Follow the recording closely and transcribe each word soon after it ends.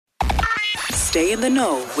Stay in the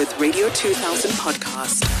know with Radio 2000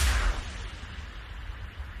 podcast.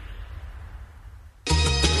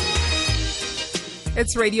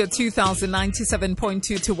 It's Radio 2000,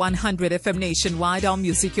 97.2 to 100 FM nationwide. Our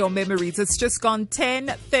music, your memories. It's just gone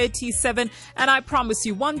 10:37, and I promise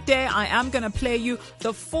you, one day I am going to play you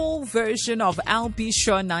the full version of I'll Be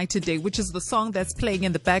Sure Night and Day, which is the song that's playing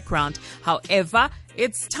in the background. However,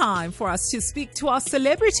 it's time for us to speak to our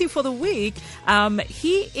celebrity for the week.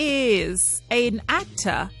 He is an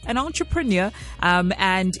actor, an entrepreneur,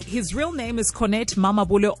 and his real name is Cornet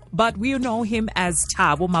Mamabolo, but we know him as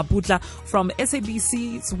Thabo Mabutla from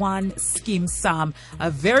SABC's One Scheme Sam. A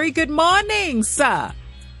very good morning, sir.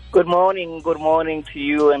 Good morning to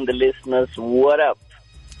you and the listeners. What up?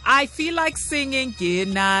 I feel like singing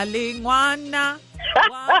Ginalingwana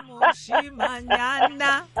wa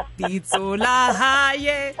Moshimanyana Ditsola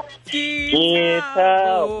Haye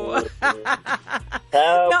Gitabo.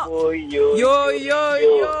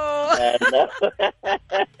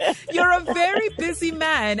 You're a very busy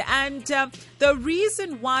man, and the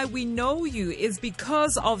reason why we know you is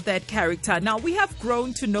because of that character. Now, we have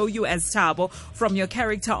grown to know you as Thabo from your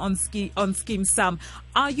character on Scheme Sam.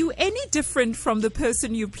 Are you any different from the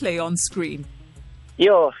person you play on screen?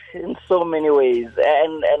 In so many ways,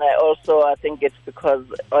 and I think it's because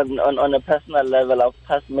on a personal level, I've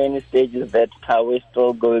passed many stages that we're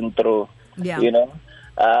still going through. Yeah.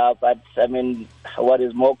 But I mean, what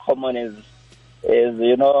is more common is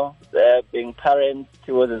being parents.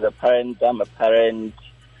 He was as a parent, I'm a parent.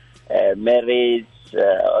 Marriage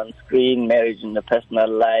on screen, marriage in the personal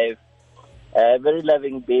life. A very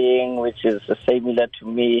loving being, which is similar to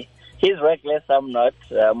me. He's reckless, I'm not.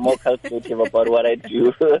 I'm more calculative about what I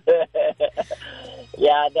do.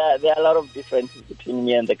 Yeah, there are a lot of differences between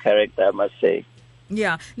me and the character, I must say.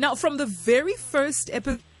 Yeah. Now, from the very first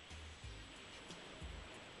episode...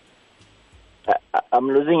 I'm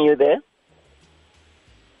losing you there.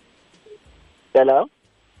 Hello?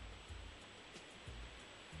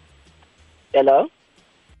 Hello?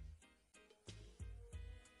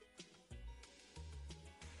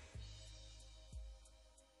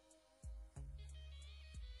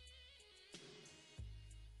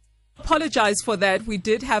 Apologize for that. We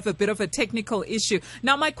did have a bit of a technical issue.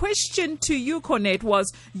 Now, my question to you, Cornet,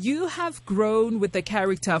 was you have grown with the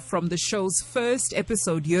character from the show's first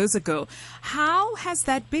episode years ago. How has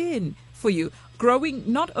that been for you? Growing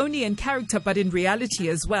not only in character, but in reality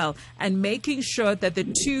as well, and making sure that the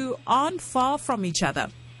two aren't far from each other.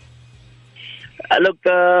 Look,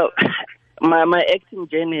 my acting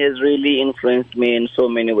journey has really influenced me in so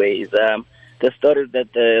many ways. The stories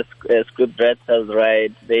that the script writers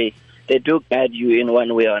write, they do guide you in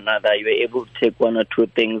one way or another. You're able to take one or two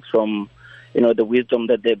things from, the wisdom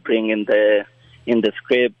that they bring in the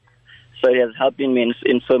script. So it has helped me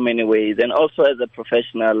in so many ways. And also as a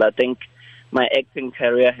professional, I think my acting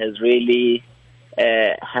career has really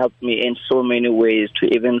helped me in so many ways to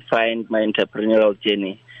even find my entrepreneurial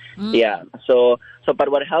journey. Mm. Yeah. But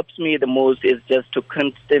what helps me the most is just to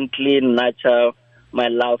constantly nurture my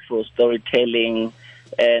love for storytelling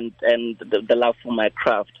and the love for my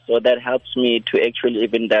craft. So that helps me to actually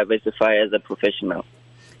even diversify as a professional.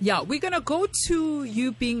 Yeah, we're going to go to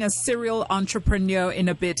you being a serial entrepreneur in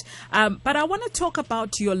a bit. But I want to talk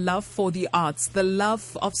about your love for the arts, the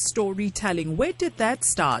love of storytelling. Where did that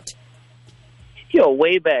start?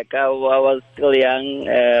 Way back. I was still young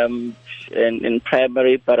in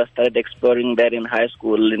primary, but I started exploring that in high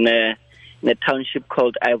school in a township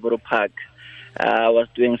called Ivory Park. I was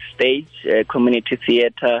doing stage, community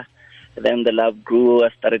theater. Then the love grew. I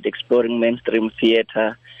started exploring mainstream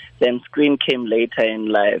theater. Then screen came later in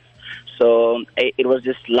life. So it was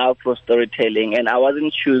just love for storytelling. And I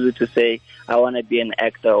wasn't choosing to say, I want to be an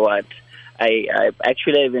actor or what. I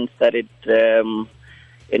actually even started,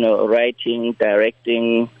 writing,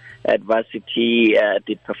 directing, at varsity,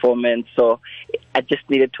 did performance. So I just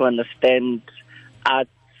needed to understand art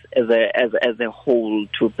as a whole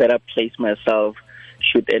to better place myself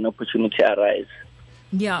should an opportunity arise.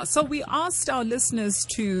 Yeah, so we asked our listeners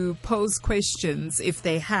to pose questions if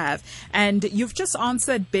they have, and you've just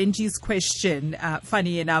answered Benji's question,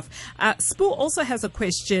 funny enough. Spoo also has a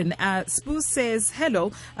question. Spoo says,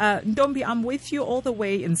 hello, Ndombi, I'm with you all the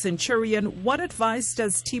way in Centurion. What advice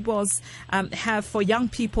does T-Boss have for young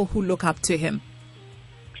people who look up to him?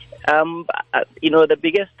 The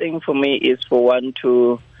biggest thing for me is for one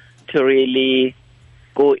to really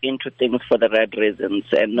go into things for the right reasons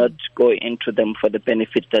and not go into them for the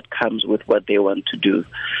benefit that comes with what they want to do.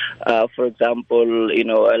 For example,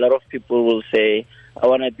 a lot of people will say, I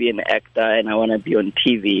want to be an actor and I want to be on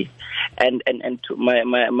TV. And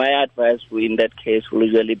my advice in that case will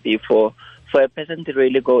usually be for for a person to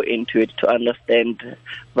really go into it, to understand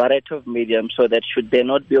variety of mediums, so that should there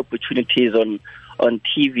not be opportunities on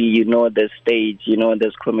TV, there's stage,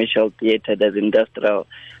 there's commercial theater, there's industrial,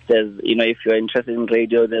 there's, if you're interested in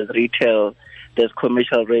radio, there's retail, there's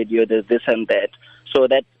commercial radio, there's this and that. So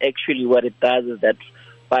that's actually what it does, is that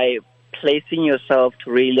by placing yourself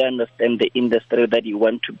to really understand the industry that you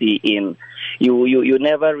want to be in, you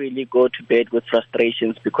never really go to bed with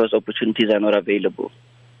frustrations because opportunities are not available.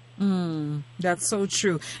 That's so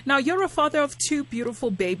true. Now, you're a father of 2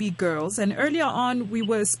 beautiful baby girls, and earlier on we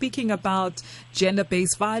were speaking about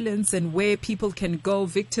gender-based violence and where people can go,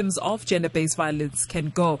 victims of gender-based violence can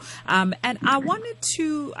go. And I wanted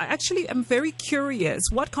to, actually, I'm very curious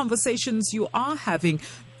what conversations you are having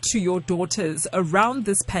to your daughters around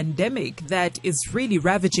this pandemic that is really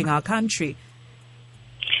ravaging our country.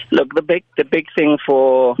 Look, the big thing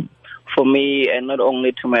for me, and not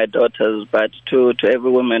only to my daughters, but to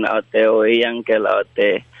every woman out there or a young girl out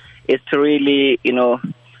there, is to really,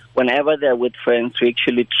 whenever they're with friends, to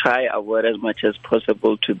actually try avoid as much as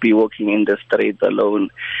possible to be walking in the streets alone,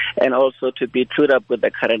 and also to be clued up with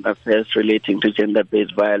the current affairs relating to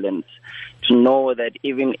gender-based violence, to know that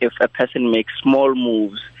even if a person makes small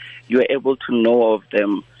moves, you're able to know of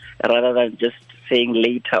them, rather than just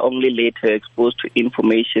saying only later exposed to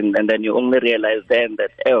information, and then you only realize then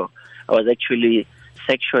that, I was actually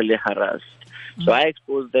sexually harassed. So I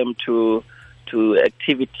expose them to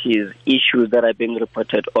activities, issues that are being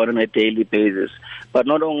reported on a daily basis. But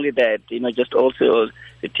not only that, just also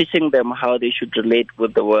teaching them how they should relate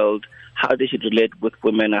with the world, how they should relate with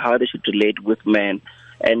women, how they should relate with men,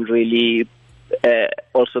 and really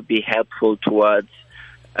also be helpful towards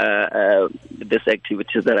these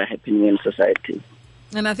activities that are happening in society.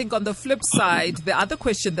 And I think on the flip side, the other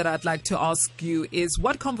question that I'd like to ask you is,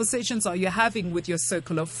 what conversations are you having with your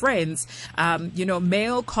circle of friends,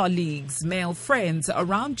 male colleagues, male friends,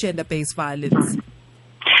 around gender-based violence?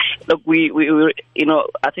 Look, we I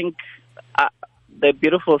think the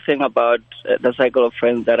beautiful thing about the circle of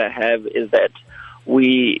friends that I have is that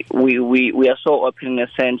we are so open in a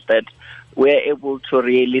sense that we're able to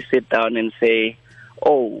really sit down and say,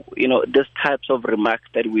 these types of remarks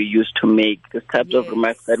that we used to make, these types of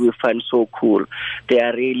remarks that we find so cool, they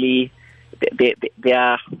are really, they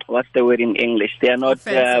are, what's the word in English? They are not,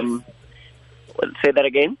 say that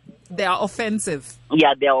again? They are offensive.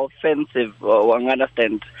 Yeah, they are offensive, I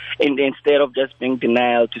understand. And instead of just being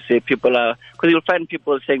denial to say people are, because you'll find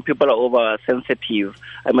people saying people are oversensitive.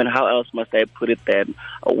 I mean, how else must I put it then?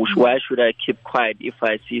 Why should I keep quiet if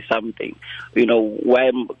I see something?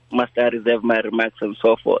 Why must I reserve my remarks and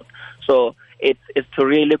so forth? So it's to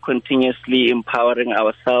really continuously empowering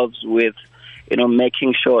ourselves with,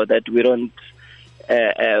 making sure that we don't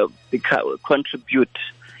contribute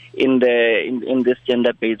in this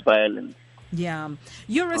gender-based violence. Yeah.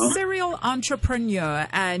 You're a serial entrepreneur,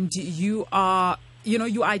 and you are,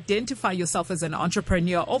 you identify yourself as an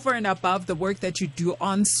entrepreneur over and above the work that you do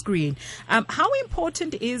on screen. How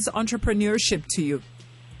important is entrepreneurship to you?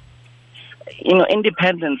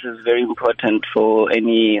 Independence is very important for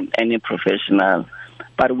any professional.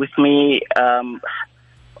 But with me, I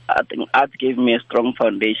think art gave me a strong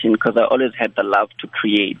foundation because I always had the love to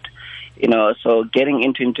create. So getting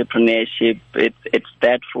into entrepreneurship, it's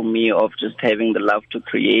that for me of just having the love to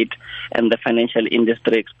create, and the financial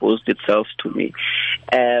industry exposed itself to me.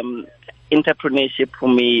 Entrepreneurship for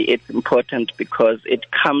me, it's important because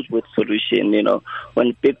it comes with solution.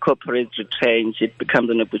 When big corporates retrench, it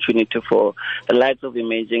becomes an opportunity for the likes of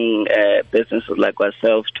emerging businesses like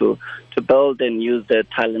ourselves to build and use the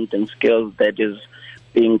talent and skills that is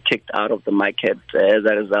being kicked out of the market as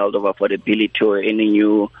a result of affordability or any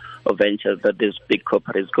new ventures that these big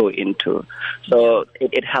corporates go into. So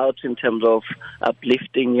it helps in terms of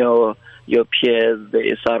uplifting your peers,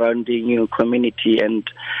 the surrounding you community, and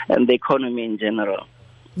the economy in general.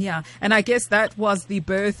 Yeah, and I guess that was the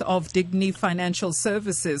birth of Digni Financial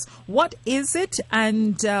Services. What is it,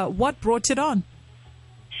 and what brought it on?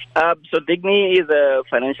 So Digni is a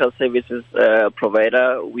financial services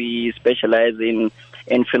provider. We specialize in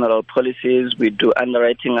funeral policies. We do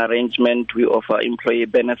underwriting arrangement. We offer employee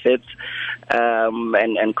benefits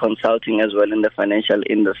and consulting as well in the financial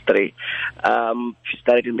industry. We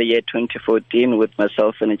started in the year 2014 with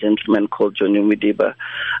myself and a gentleman called Johnny Mudiba.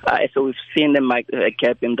 So we've seen a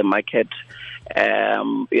gap in the market,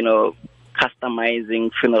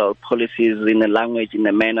 customizing funeral policies in a language, in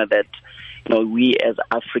a manner that we as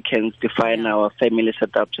Africans define our family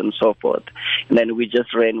setups and so forth. And then we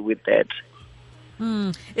just ran with that.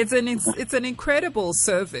 It's an incredible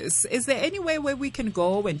service. Is there any way where we can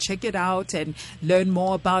go and check it out and learn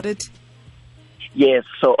more about it? Yes,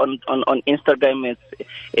 so on Instagram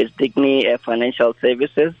it's Digny Financial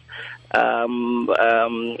Services. On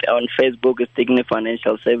Facebook it's Digny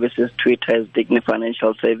Financial Services. Twitter is Digny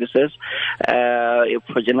Financial Services.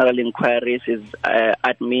 For general inquiries is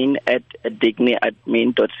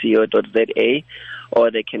admin@dignyadmin.co.za,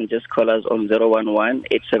 or they can just call us on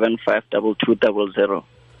 011-875-2200.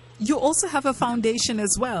 You also have a foundation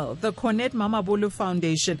as well, the Cornet Mamabolo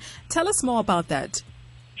Foundation. Tell us more about that.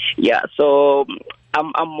 Yeah, so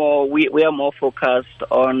we are more focused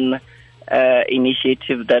on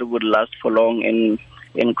initiatives that would last for long in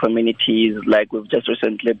communities. Like we've just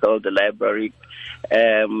recently built the library.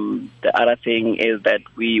 The other thing is that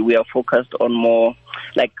we are focused on more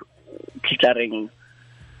like catering.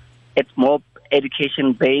 It's more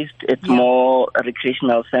education based. It's more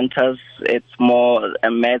recreational centers. It's more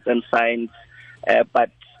maths and science, but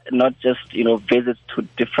not just visits to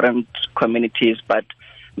different communities, but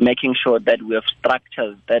making sure that we have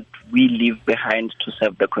structures that we leave behind to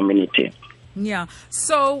serve the community. Yeah.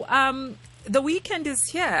 So the weekend is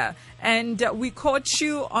here, and we caught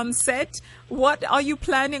you on set. What are you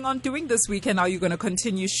planning on doing this weekend? Are you going to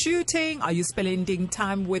continue shooting? Are you spending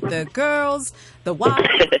time with the girls, the wife?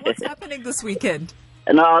 What's happening this weekend?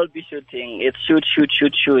 No, I'll be shooting. It's shoot.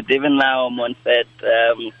 Even now I'm on set.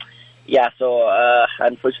 So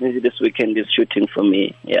unfortunately this weekend is shooting for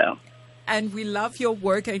me. Yeah. And we love your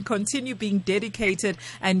work, and continue being dedicated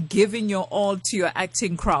and giving your all to your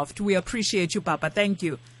acting craft. We appreciate you, Papa. Thank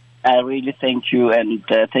you. I really thank you, and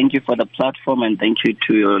thank you for the platform, and thank you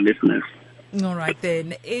to your listeners. All right,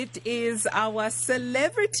 then. It is our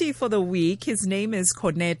celebrity for the week. His name is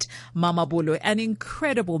Cornet Mamabolo, an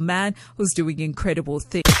incredible man who's doing incredible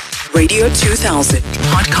things. Radio 2000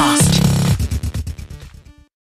 podcast.